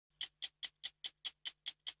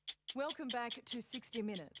Welcome back to 60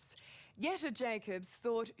 Minutes. Jette Jacobs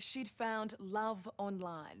thought she'd found love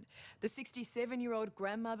online. The 67-year-old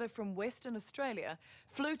grandmother from Western Australia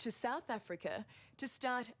flew to South Africa to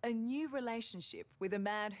start a new relationship with a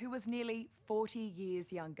man who was nearly 40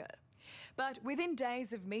 years younger. But within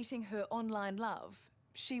days of meeting her online love,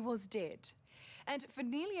 she was dead. And for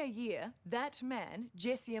nearly a year, that man,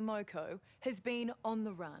 Omokoh, has been on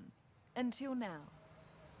the run. Until now.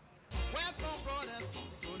 Welcome, brothers,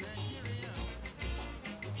 to Nigeria.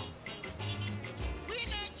 We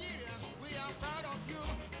Nigerians, we are proud of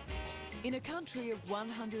you. In a country of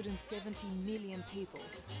 170 million people,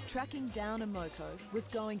 tracking down Omokoh was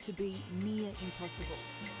going to be near impossible.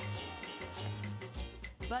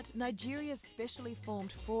 But Nigeria's specially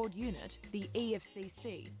formed fraud unit, the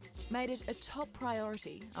EFCC, made it a top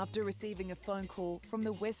priority after receiving a phone call from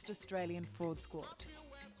the West Australian Fraud Squad.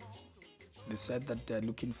 They said that they're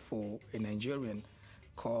looking for a Nigerian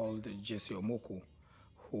called Jette Omokoh,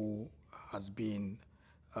 who has been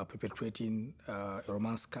perpetrating a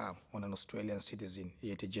romance scam on an Australian citizen,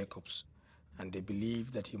 Jette Jacobs. And they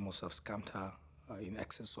believe that he must have scammed her in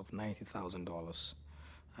excess of $90,000.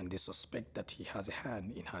 And they suspect that he has a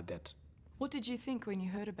hand in her death. What did you think when you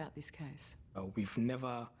heard about this case? We've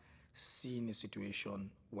never seen a situation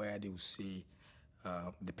where they will say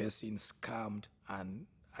the person scammed and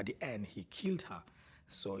at the end he killed her.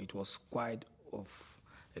 So it was quite of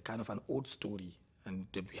a kind of an old story and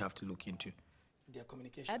that we have to look into.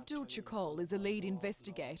 Abdul Chakol is a lead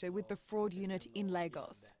investigator with the fraud unit in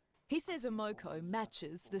Lagos. He says Omokoh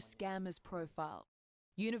matches the scammer's profile.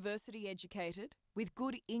 University educated, with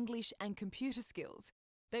good English and computer skills,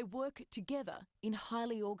 they work together in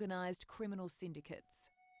highly organised criminal syndicates.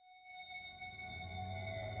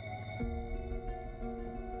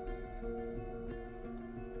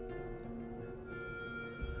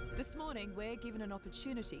 This morning, we're given an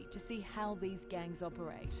opportunity to see how these gangs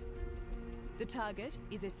operate. The target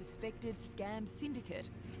is a suspected scam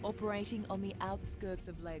syndicate operating on the outskirts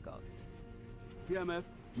of Lagos. PMF,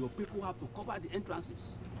 your people have to cover the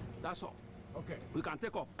entrances. That's all. Okay. We can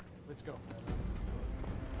take off. Let's go.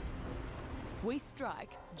 We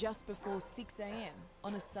strike just before 6 a.m.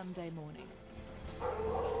 on a Sunday morning.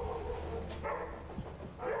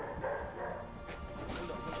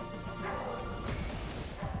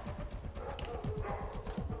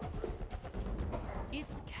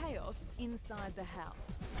 It's chaos inside the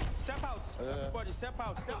house. Step out. Everybody, step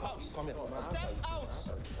out. Step out. Come here. Step out.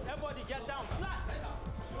 Everybody, get down. Flat.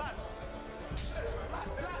 Flat. Flat.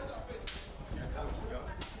 Flat.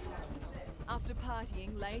 After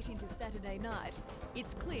partying late into Saturday night,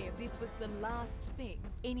 it's clear this was the last thing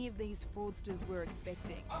any of these fraudsters were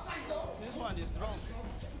expecting. This one is drunk.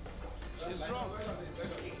 She's drunk.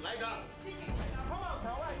 Lie down. Come out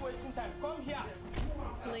now. Why are you wasting time? Come here.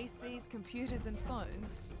 Police seize computers and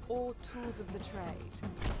phones, or tools of the trade.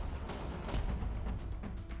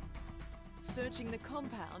 Searching the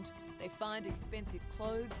compound, they find expensive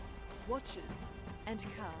clothes, watches, and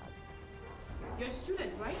cars. You're a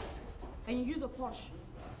student, right? And you use a Porsche.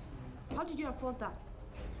 How did you afford that?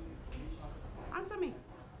 Answer me.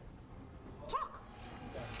 Talk!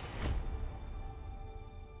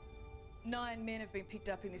 9 men have been picked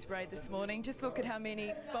up in this raid this morning. Just look at how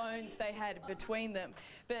many phones they had between them.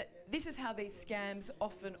 But this is how these scams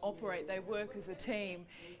often operate. They work as a team.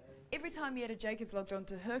 Every time Jette Jacobs logged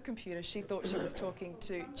onto her computer, she thought she was talking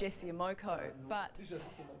to Jette Omokoh, but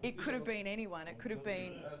it could have been anyone. It could have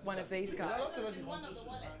been one of these guys.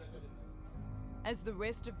 As the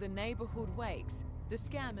rest of the neighbourhood wakes, the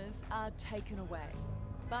scammers are taken away,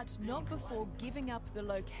 but not before giving up the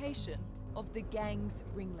location of the gang's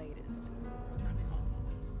ringleaders.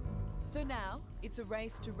 So now it's a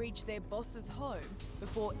race to reach their boss's home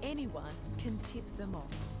before anyone can tip them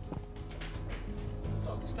off.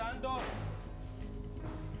 Stand up.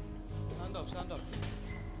 Stand up, stand up.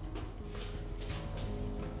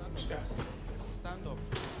 Stand up.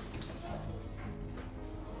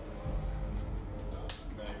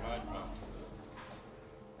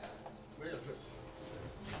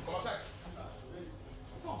 Come outside.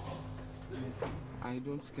 I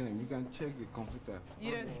don't scam. You can check the computer.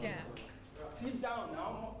 You don't scam. Sit down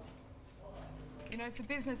now. You know, it's a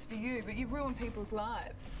business for you, but you ruin people's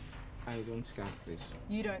lives. I don't scam, please.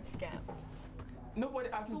 You don't scam. Nobody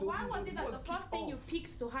asked you So to why do was it that the kick first thing you off.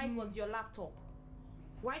 picked to hide was your laptop?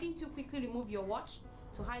 Why didn't you quickly remove your watch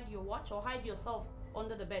to hide your watch or hide yourself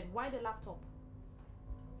under the bed? Why the laptop?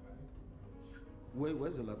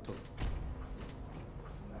 Where's the laptop?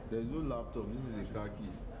 There's no laptop. This is a car key.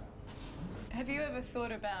 Have you ever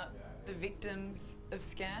thought about the victims of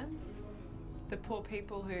scams? The poor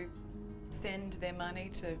people who send their money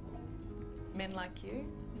to Men like you?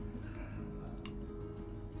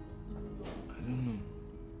 I don't know.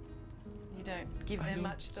 You don't give them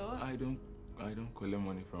much thought? I don't collect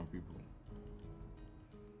money from people.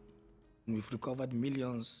 We've recovered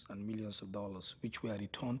millions and millions of dollars, which were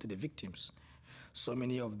returned to the victims. So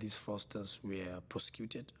many of these fraudsters were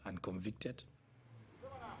prosecuted and convicted.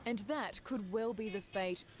 And that could well be the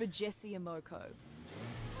fate for Jesse Omokoh.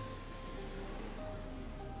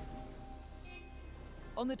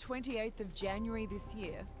 On the 28th of January this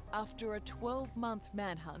year, after a 12-month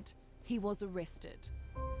manhunt, he was arrested.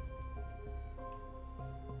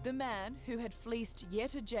 The man who had fleeced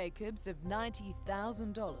Jette Jacobs of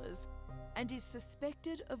 $90,000 and is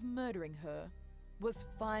suspected of murdering her was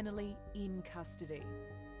finally in custody.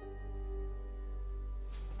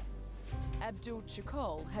 Abdul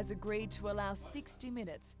Chakol has agreed to allow 60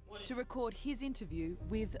 minutes to record his interview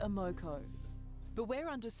with Omokoh. But we're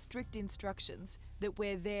under strict instructions that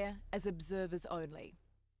we're there as observers only.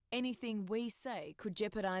 Anything we say could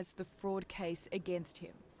jeopardise the fraud case against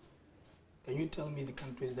him. Can you tell me the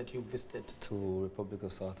countries that you visited? To Republic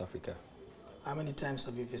of South Africa. How many times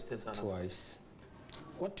have you visited South Africa? Twice.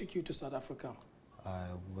 What took you to South Africa? I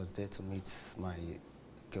was there to meet my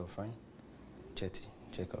girlfriend, Jette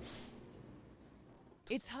Jacobs.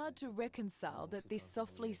 It's hard to reconcile that this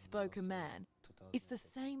softly spoken man is the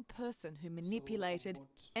same person who manipulated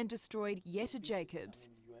and destroyed Jette Jacobs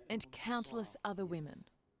and countless other women.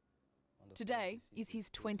 Today is his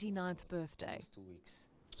 29th birthday.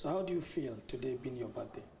 So how do you feel today being your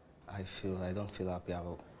birthday? I don't feel happy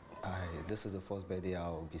about this is the first birthday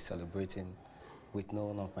I'll be celebrating with no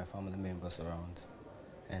one of my family members around.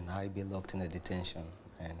 And I'll be locked in a detention,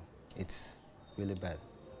 and it's really bad.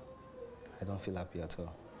 I don't feel happy at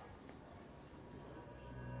all.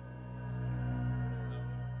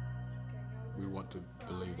 We want to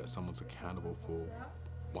believe that someone's accountable for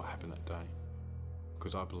what happened that day,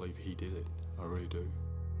 because I believe he did it. I really do.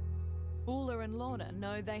 Ula and Lorna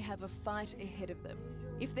know they have a fight ahead of them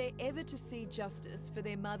if they're ever to see justice for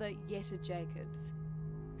their mother, Jette Jacobs,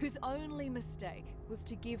 whose only mistake was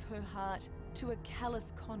to give her heart to a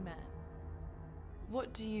callous conman.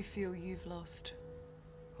 What do you feel you've lost?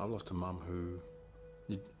 I've lost a mum who,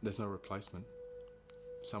 there's no replacement.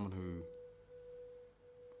 Someone who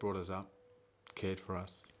brought us up, cared for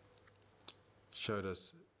us, showed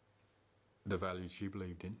us the values she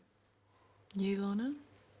believed in. You, Lorna?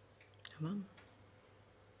 Mum.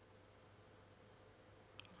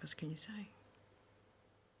 What else can you say?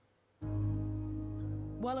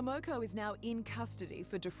 While Omokoh is now in custody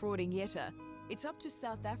for defrauding Jette, it's up to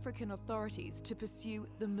South African authorities to pursue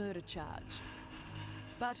the murder charge.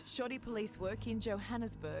 But shoddy police work in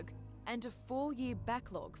Johannesburg and a 4-year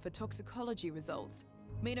backlog for toxicology results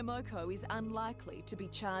mean Omokoh is unlikely to be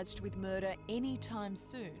charged with murder anytime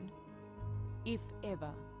soon, if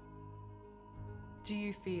ever. Do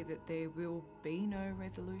you fear that there will be no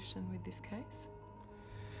resolution with this case?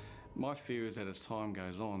 My fear is that as time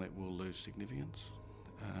goes on, it will lose significance.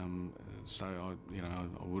 So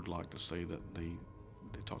I would like to see that the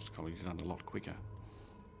toxicology is done a lot quicker,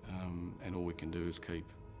 and all we can do is keep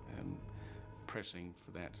pressing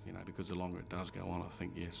for that. Because the longer it does go on, I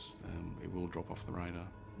think yes, it will drop off the radar.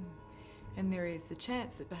 And there is a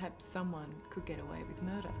chance that perhaps someone could get away with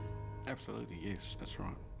murder. Absolutely, yes, that's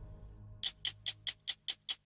right.